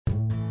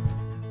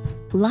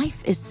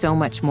Life is so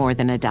much more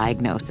than a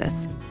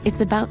diagnosis. It's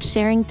about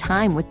sharing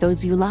time with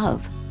those you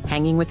love,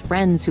 hanging with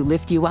friends who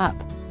lift you up,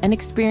 and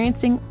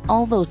experiencing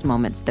all those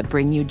moments that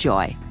bring you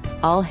joy.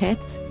 All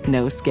hits,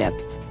 no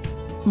skips.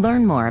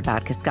 Learn more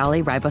about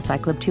Kisqali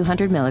Ribociclib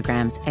 200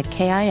 milligrams at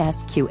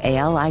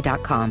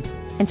KISQALI.com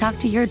and talk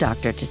to your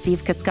doctor to see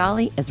if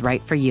Kisqali is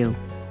right for you.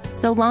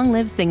 So long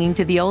live singing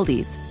to the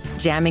oldies,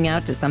 jamming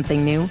out to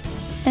something new,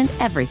 and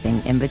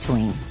everything in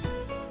between.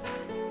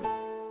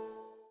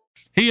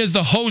 He is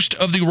the host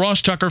of the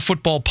Ross Tucker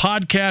Football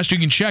Podcast. You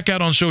can check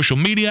out on social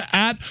media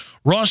at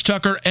Ross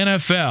Tucker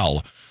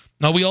NFL.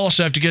 Now, we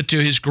also have to get to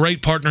his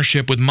great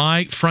partnership with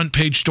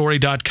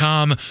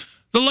MyFrontPageStory.com.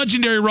 The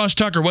legendary Ross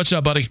Tucker. What's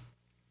up, buddy?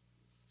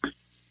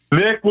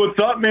 Nick, what's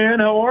up,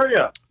 man? How are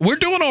you? We're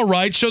doing all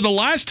right. So the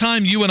last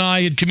time you and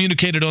I had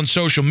communicated on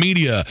social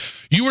media,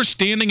 you were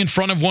standing in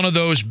front of one of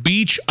those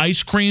beach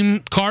ice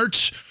cream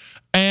carts,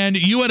 and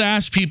you had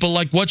asked people,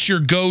 like, what's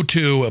your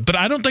go-to? But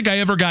I don't think I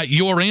ever got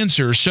your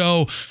answer.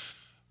 So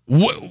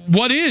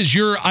what is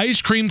your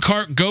ice cream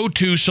cart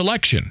go-to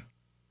selection?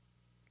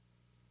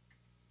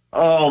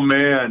 Oh,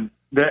 man.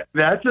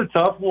 That's a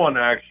tough one,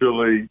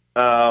 actually.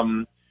 I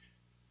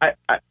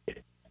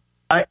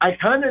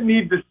kind of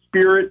need the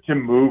spirit to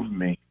move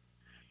me.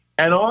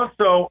 And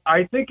also,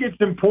 I think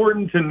it's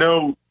important to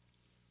know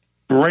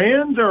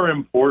brands are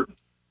important.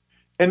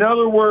 In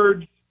other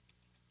words,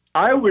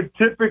 I would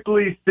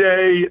typically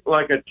say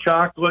like a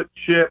chocolate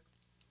chip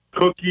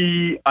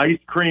cookie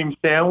ice cream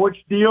sandwich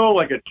deal,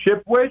 like a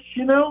Chipwich,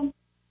 you know?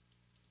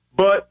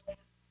 But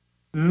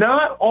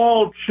not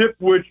all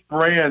Chipwich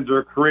brands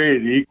are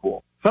created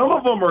equal. Some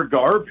of them are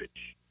garbage.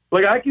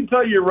 Like, I can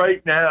tell you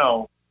right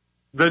now,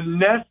 the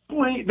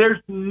Nestle,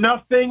 there's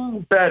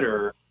nothing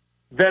better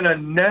than a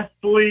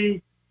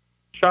Nestle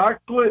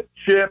chocolate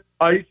chip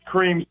ice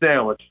cream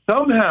sandwich.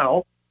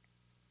 Somehow,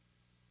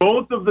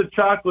 both of the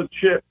chocolate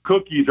chip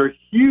cookies are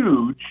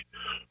huge,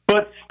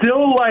 but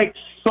still like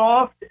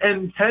soft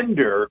and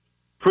tender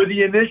for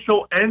the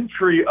initial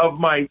entry of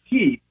my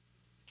teeth.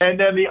 And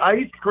then the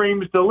ice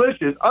cream's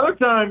delicious. Other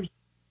times,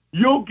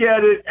 you'll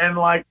get it and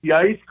like the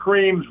ice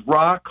cream's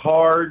rock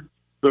hard,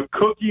 the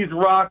cookie's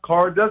rock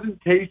hard,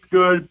 doesn't taste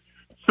good.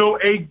 So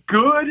a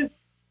good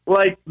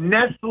like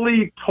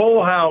Nestle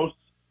Toll House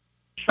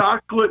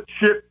chocolate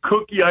chip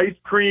cookie ice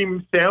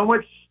cream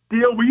sandwich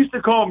deal, we used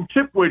to call them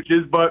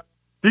Chipwiches, but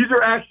these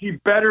are actually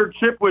better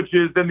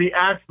Chipwiches than the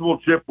actual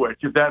Chipwich,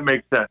 if that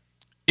makes sense.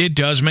 It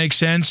does make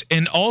sense.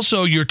 And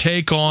also your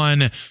take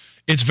on,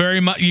 it's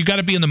very much, you got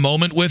to be in the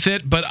moment with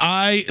it. But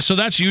so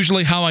that's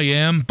usually how I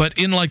am. But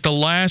in like the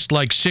last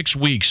 6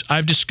 weeks,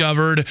 I've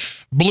discovered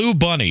Blue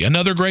Bunny,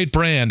 another great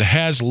brand,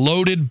 has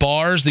loaded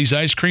bars, these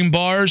ice cream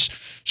bars.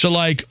 So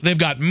like they've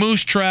got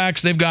moose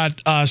tracks, they've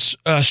got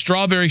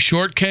strawberry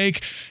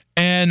shortcake.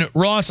 And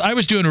Ross, I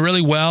was doing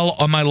really well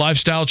on my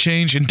lifestyle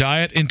change and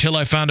diet until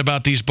I found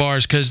about these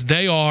bars because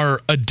they are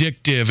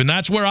addictive. And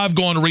that's where I've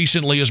gone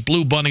recently is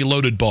Blue Bunny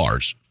loaded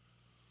bars.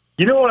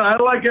 You know what I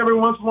like every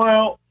once in a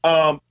while?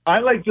 I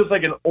like just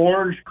like an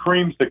orange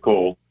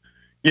creamsicle.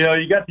 You know,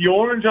 you got the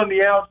orange on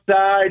the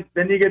outside,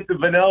 then you get the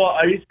vanilla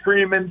ice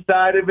cream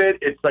inside of it.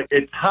 It's like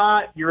it's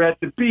hot. You're at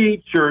the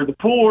beach or the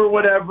pool or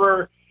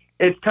whatever.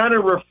 It's kind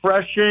of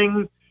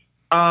refreshing.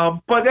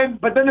 But then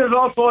there's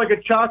also like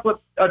a choco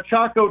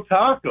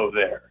taco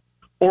there,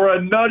 or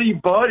a nutty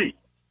buddy,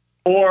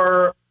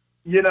 or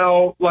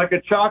like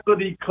a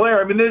chocolate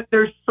eclair. I mean,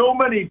 there's so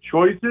many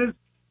choices.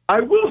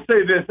 I will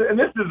say this, and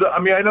this is, I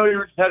mean, I know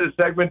you just had a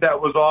segment that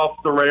was off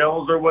the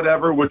rails or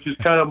whatever, which is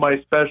kind of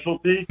my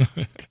specialty.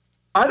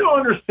 I don't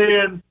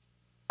understand.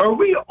 Are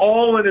we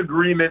all in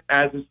agreement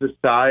as a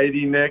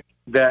society, Nick,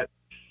 that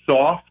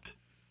soft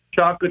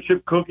chocolate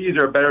chip cookies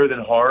are better than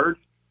hard?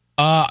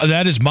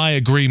 That is my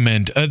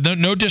agreement.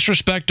 No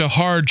disrespect to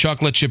hard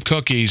chocolate chip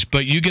cookies,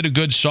 but you get a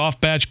good soft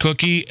batch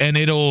cookie, and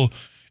it'll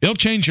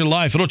change your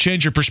life. It'll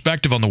change your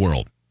perspective on the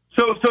world.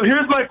 So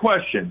here's my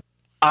question.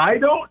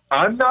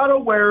 I'm not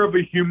aware of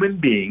a human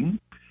being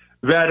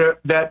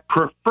that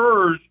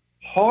prefers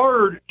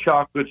hard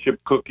chocolate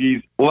chip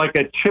cookies like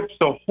a Chips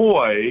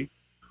Ahoy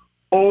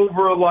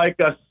over like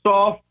a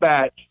soft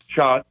batch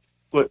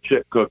chocolate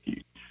chip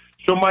cookie.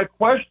 So my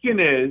question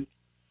is,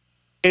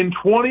 in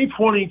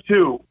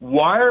 2022,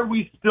 why are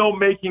we still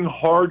making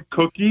hard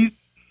cookies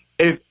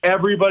if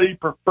everybody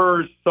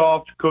prefers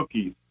soft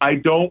cookies? I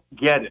don't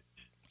get it.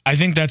 I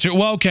think that's it.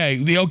 Well, okay.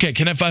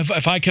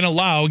 If I can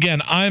allow,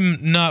 again,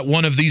 I'm not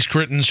one of these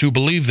cretins who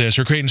believe this,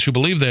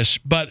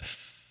 but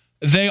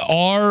they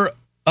are.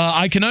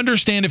 I can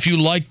understand if you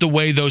like the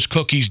way those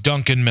cookies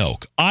dunk in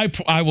milk.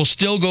 I will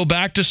still go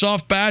back to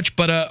soft batch,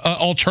 but an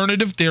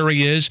alternative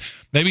theory is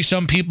maybe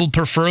some people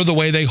prefer the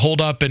way they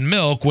hold up in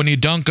milk when you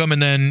dunk them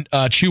and then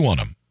chew on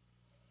them.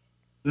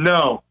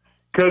 No,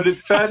 because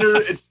it's better.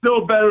 It's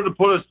still better to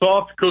put a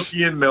soft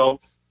cookie in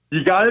milk.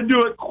 You got to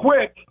do it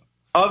quick.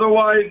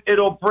 Otherwise,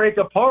 it'll break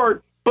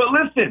apart. But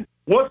listen,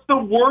 what's the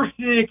worst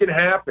thing that can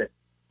happen?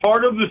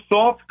 Part of the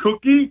soft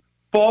cookie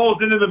falls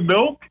into the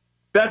milk?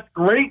 That's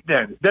great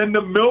then. Then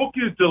the milk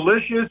is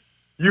delicious.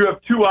 You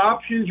have two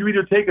options. You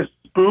either take a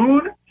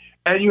spoon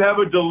and you have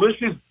a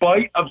delicious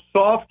bite of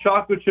soft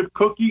chocolate chip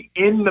cookie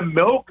in the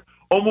milk,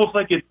 almost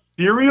like it's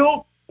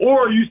cereal,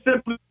 or you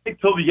simply wait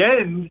till the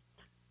end,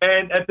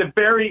 and at the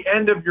very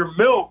end of your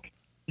milk,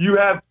 you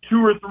have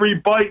 2 or 3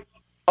 bites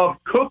of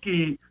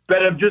cookie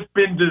that have just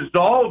been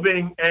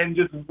dissolving and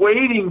just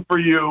waiting for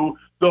you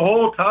the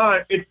whole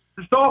time. The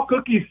soft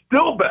cookie's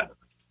still better.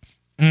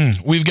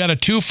 We've got a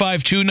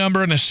 252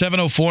 number and a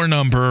 704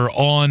 number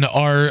on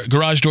our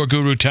Garage Door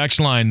Guru text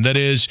line. That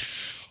is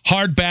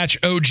hard batch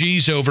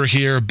OGs over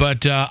here,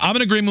 but I'm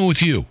in agreement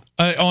with you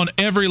on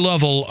every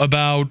level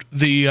about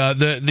the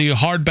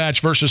hard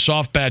batch versus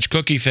soft batch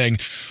cookie thing.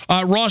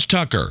 Ross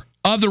Tucker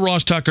of the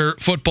Ross Tucker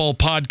Football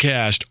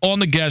Podcast on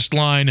the guest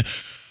line.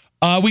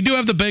 We do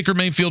have the Baker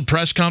Mayfield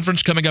press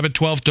conference coming up at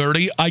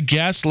 12:30. I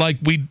guess, like,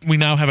 we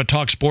now have a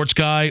Talk Sports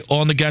guy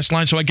on the guest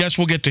line, so I guess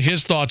we'll get to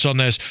his thoughts on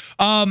this.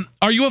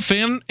 Are you a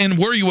fan, and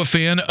were you a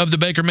fan of the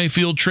Baker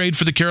Mayfield trade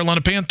for the Carolina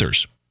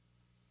Panthers?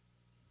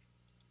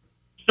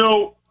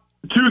 So,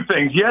 2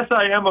 things. Yes,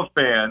 I am a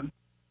fan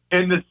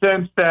in the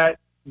sense that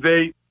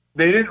they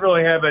didn't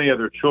really have any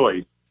other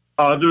choice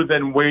other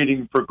than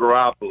waiting for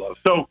Garoppolo.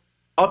 So,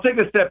 I'll take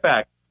a step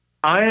back.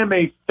 I am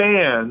a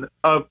fan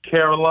of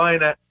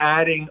Carolina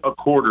adding a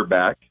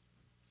quarterback.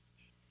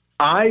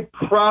 I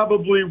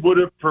probably would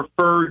have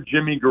preferred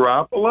Jimmy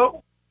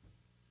Garoppolo.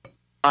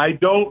 I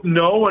don't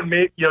know, and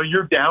maybe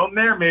you're down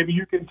there. Maybe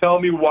you can tell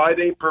me why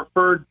they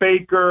preferred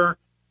Baker.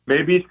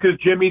 Maybe it's because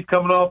Jimmy's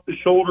coming off the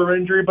shoulder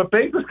injury, but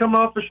Baker's coming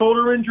off the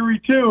shoulder injury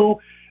too,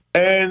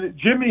 and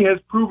Jimmy has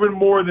proven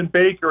more than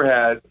Baker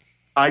has.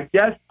 I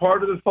guess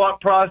part of the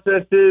thought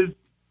process is,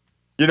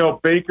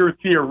 Baker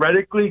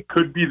theoretically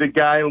could be the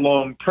guy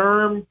long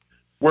term,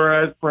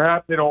 whereas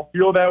perhaps they don't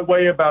feel that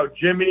way about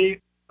Jimmy.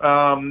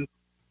 That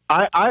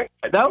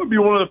would be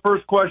one of the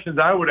first questions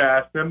I would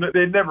ask them. That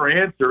they'd never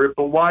answer it,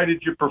 but why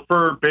did you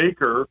prefer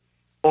Baker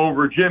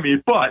over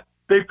Jimmy? But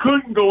they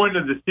couldn't go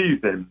into the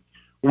season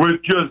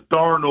with just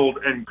Darnold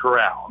and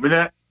Corral. I mean,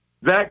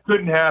 that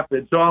couldn't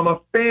happen. So I'm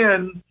a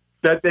fan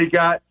that they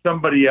got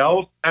somebody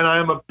else, and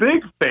I'm a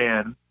big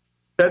fan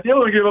that they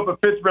only give up a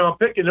 5th-round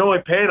pick and they're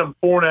only paying them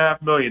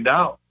 $4.5 million.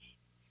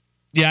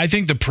 Yeah, I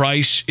think the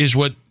price is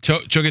what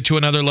took it to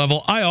another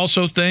level. I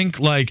also think,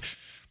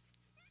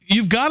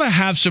 you've got to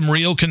have some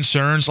real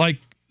concerns.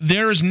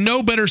 There is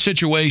no better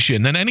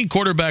situation than any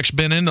quarterback's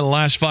been in the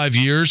last 5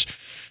 years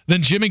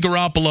than Jimmy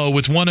Garoppolo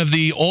with one of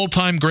the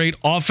all-time great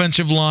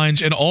offensive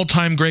lines and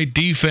all-time great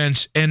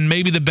defense and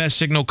maybe the best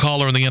signal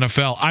caller in the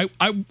NFL.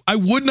 I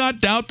would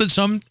not doubt that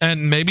some,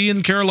 and maybe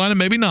in Carolina,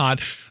 maybe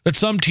not, that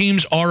some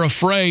teams are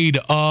afraid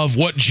of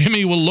what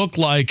Jimmy will look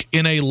like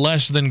in a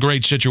less than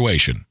great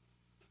situation.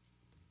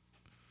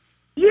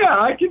 Yeah,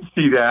 I can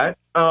see that.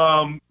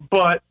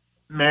 But,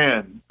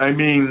 man, I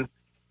mean,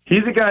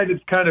 he's a guy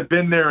that's kind of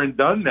been there and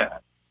done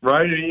that.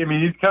 Right? I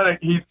mean,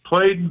 he's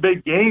played in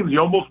big games. He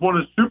almost won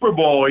a Super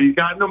Bowl. He's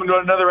gotten them to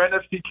another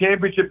NFC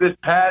championship this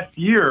past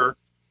year.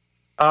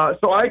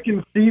 So I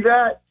can see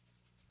that.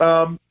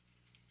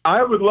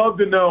 I would love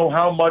to know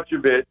how much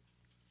of it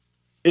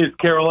is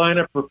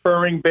Carolina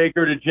preferring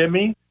Baker to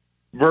Jimmy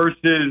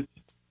versus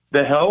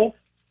the health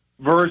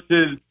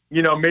versus,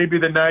 maybe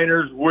the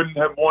Niners wouldn't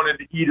have wanted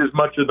to eat as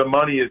much of the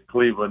money as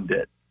Cleveland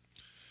did.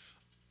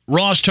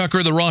 Ross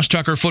Tucker, the Ross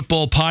Tucker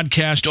Football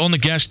Podcast on the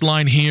guest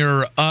line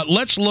here.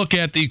 Let's look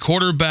at the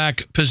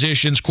quarterback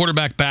positions,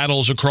 quarterback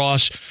battles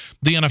across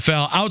the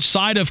NFL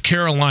outside of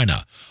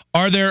Carolina.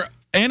 Are there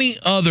any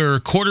other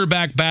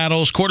quarterback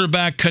battles,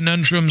 quarterback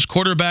conundrums,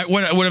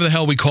 whatever the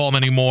hell we call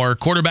them anymore,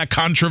 quarterback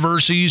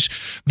controversies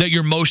that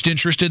you're most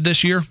interested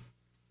this year?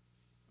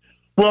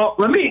 Well,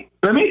 I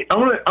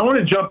want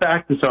to jump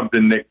back to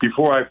something, Nick,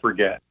 before I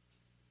forget,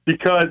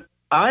 because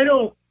I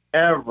don't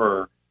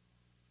ever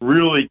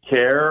really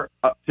care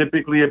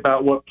typically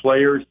about what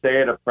players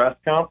say at a press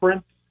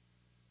conference,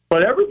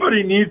 but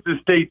everybody needs to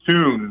stay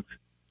tuned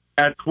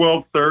at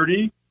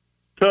 12:30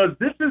 because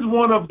this is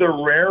one of the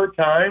rare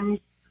times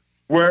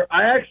where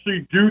I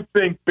actually do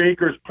think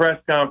Baker's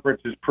press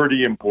conference is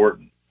pretty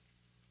important.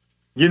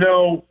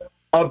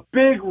 A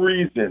big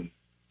reason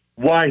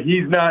why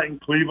he's not in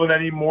Cleveland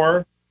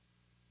anymore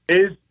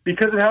is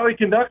because of how he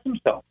conducts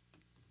himself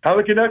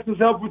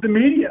with the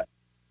media.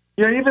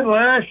 Even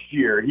last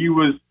year he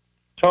was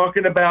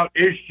talking about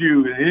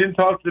issues. He didn't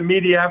talk to the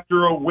media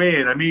after a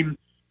win. I mean,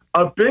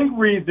 a big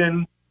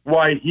reason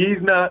why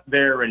he's not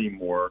there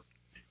anymore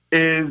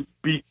is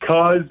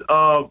because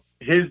of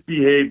his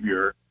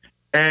behavior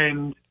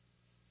and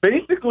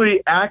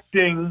basically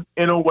acting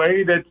in a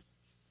way that's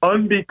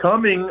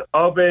unbecoming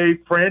of a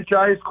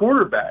franchise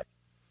quarterback.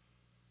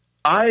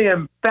 I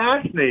am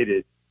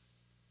fascinated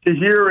to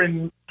hear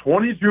in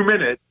 22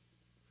 minutes,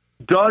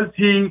 does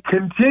he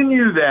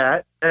continue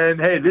that? And,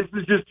 hey, this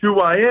is just who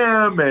I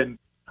am, and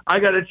I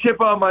got a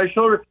chip on my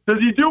shoulder. Does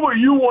he do what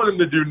you want him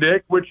to do,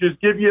 Nick, which is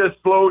give you a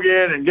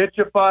slogan and get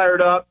you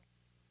fired up?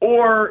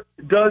 Or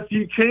does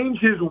he change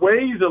his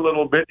ways a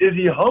little bit? Is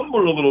he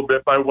humbled a little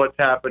bit by what's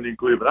happened in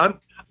Cleveland?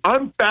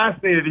 I'm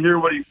fascinated to hear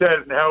what he says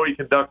and how he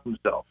conducts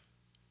himself.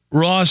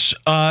 Ross,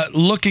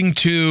 looking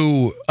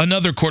to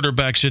another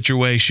quarterback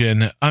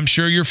situation. I'm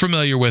sure you're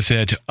familiar with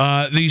it.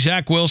 The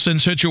Zach Wilson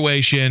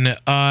situation.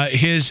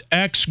 His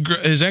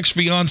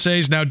ex-fiance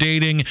is now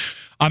dating,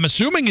 I'm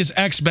assuming, his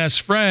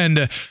ex-best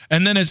friend,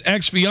 and then his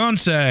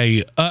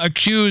ex-fiance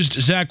accused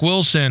Zach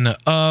Wilson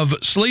of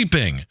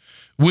sleeping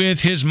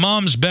with his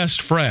mom's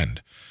best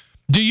friend.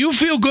 Do you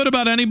feel good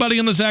about anybody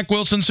in the Zach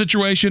Wilson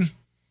situation?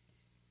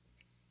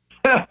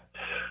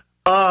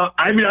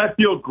 I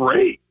feel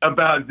great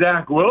about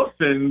Zach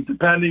Wilson,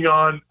 depending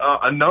on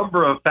a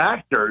number of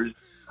factors.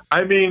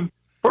 I mean,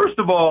 first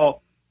of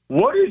all,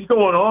 what is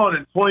going on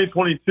in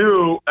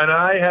 2022? And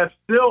I have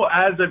still,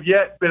 as of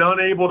yet, been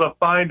unable to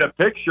find a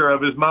picture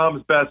of his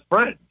mom's best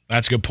friend.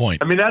 That's a good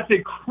point. I mean, that's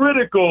a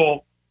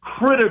critical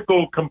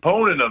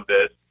component of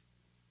this.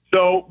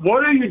 So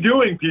what are you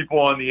doing, people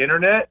on the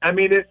internet? I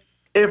mean,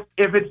 if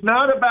it's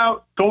not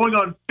about going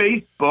on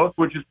Facebook,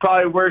 which is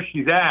probably where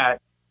she's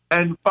at,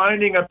 and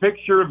finding a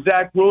picture of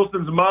Zach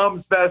Wilson's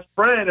mom's best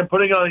friend and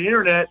putting it on the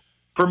internet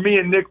for me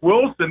and Nick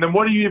Wilson, then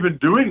what are you even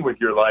doing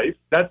with your life?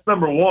 That's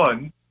number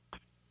one.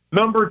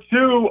 Number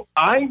two,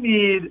 I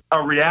need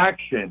a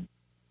reaction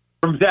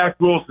from Zach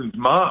Wilson's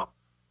mom.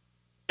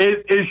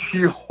 Is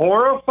she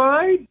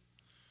horrified?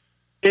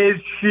 Is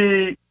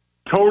she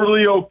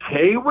totally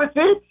okay with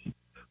it?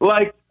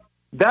 Like,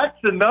 that's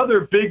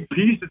another big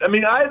piece. I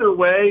mean, either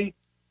way,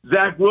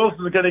 Zach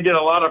Wilson's going to get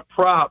a lot of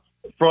props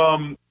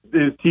from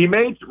his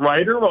teammates,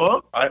 right or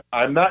wrong.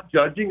 I'm not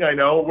judging. I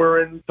know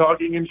we're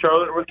talking in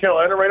Charlotte, North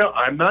Carolina right now.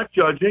 I'm not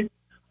judging.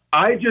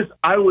 I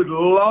would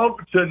love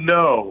to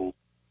know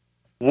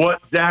what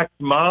Zach's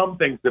mom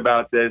thinks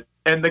about this.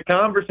 And the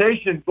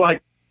conversation's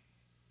like,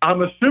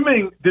 I'm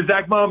assuming, did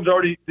Zach's mom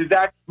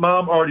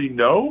already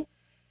know?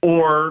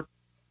 Or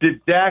did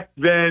Zach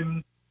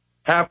then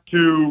have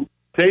to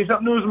say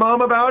something to his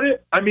mom about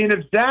it? I mean,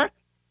 if Zach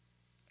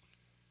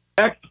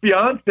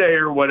ex-fiance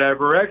or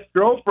whatever,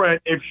 ex-girlfriend,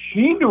 if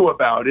she knew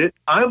about it,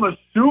 I'm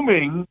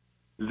assuming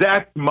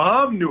Zach's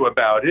mom knew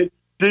about it.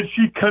 Did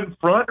she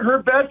confront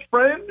her best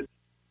friend?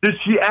 Did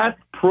she ask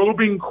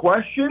probing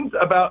questions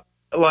about,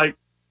 like,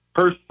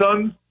 her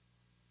son's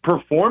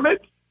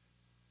performance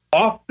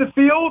off the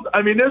field?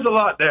 I mean, there's a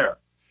lot there.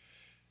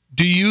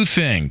 Do you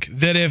think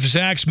that if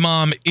Zach's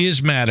mom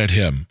is mad at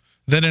him,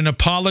 that an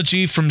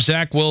apology from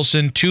Zach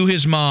Wilson to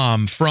his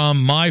mom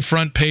from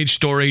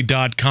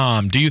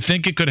myfrontpagestory.com, do you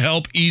think it could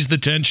help ease the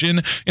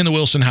tension in the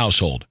Wilson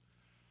household?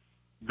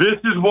 This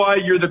is why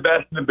you're the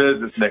best in the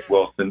business, Nick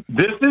Wilson.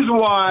 This is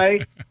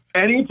why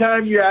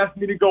anytime you ask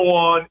me to go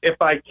on,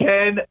 if I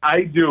can,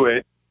 I do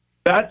it.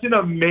 That's an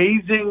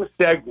amazing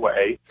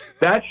segue.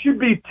 That should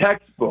be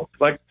textbook,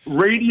 like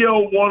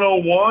Radio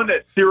 101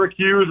 at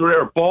Syracuse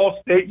or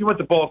Ball State. You went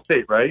to Ball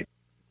State, right?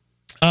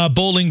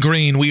 Bowling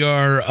Green.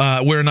 We're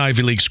an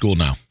Ivy League school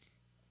now.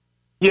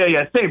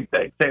 Yeah, same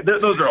thing.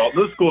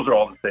 Those schools are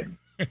all the same.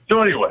 So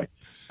anyway,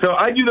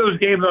 I do those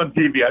games on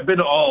TV. I've been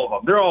to all of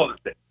them. They're all the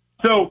same.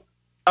 So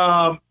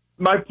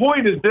my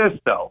point is this,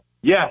 though.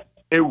 Yes,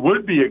 it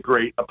would be a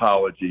great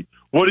apology.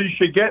 What he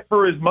should get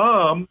for his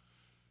mom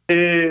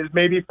is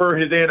maybe for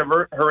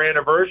her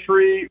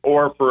anniversary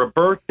or for a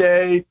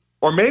birthday,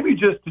 or maybe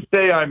just to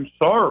say I'm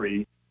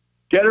sorry.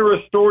 Get her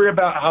a story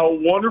about how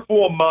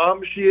wonderful a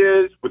mom she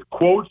is with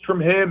quotes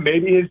from him,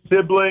 maybe his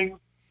siblings.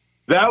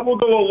 That will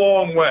go a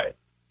long way.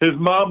 His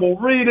mom will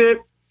read it.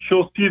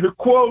 She'll see the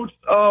quotes.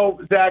 Oh,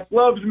 Zach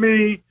loves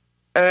me.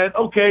 And,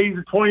 okay, he's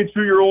a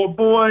 22-year-old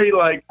boy.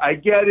 Like, I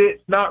get it.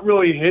 It's not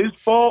really his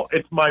fault.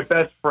 It's my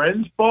best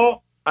friend's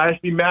fault. I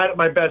should be mad at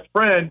my best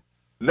friend,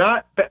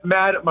 not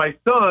mad at my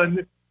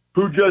son,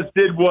 who just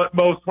did what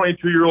most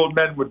 22-year-old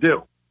men would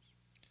do.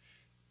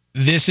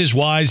 This is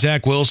why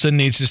Zach Wilson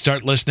needs to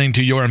start listening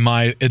to your and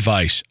my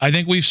advice. I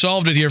think we've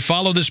solved it here.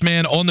 Follow this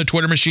man on the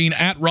Twitter machine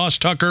at Ross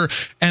Tucker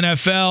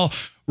NFL.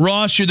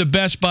 Ross, you're the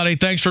best, buddy.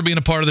 Thanks for being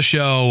a part of the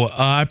show.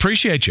 I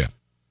appreciate you.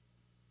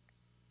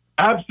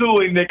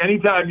 Absolutely, Nick.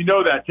 Anytime. You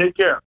know that. Take care.